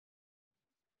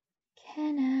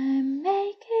Can I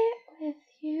make it with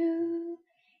you?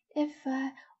 If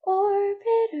I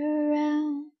orbit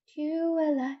around you,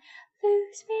 will I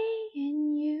lose me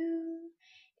in you?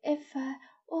 If I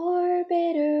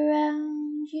orbit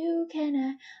around you, can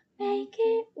I make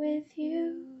it with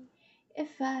you?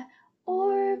 If I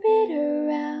orbit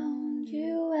around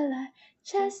you, will I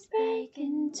just break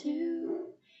in two?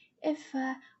 If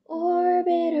I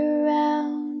orbit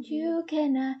around you,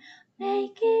 can I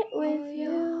make it with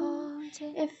you?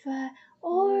 If I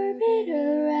orbit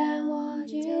around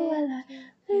you, will I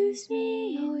lose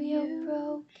me in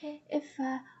you? If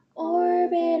I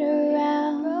orbit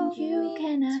around you,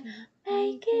 can I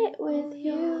make it with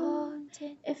you?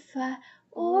 If I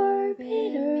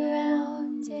orbit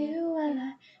around you, will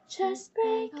I just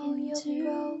break in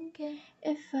two?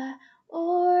 If I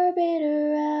orbit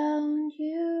around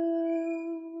you.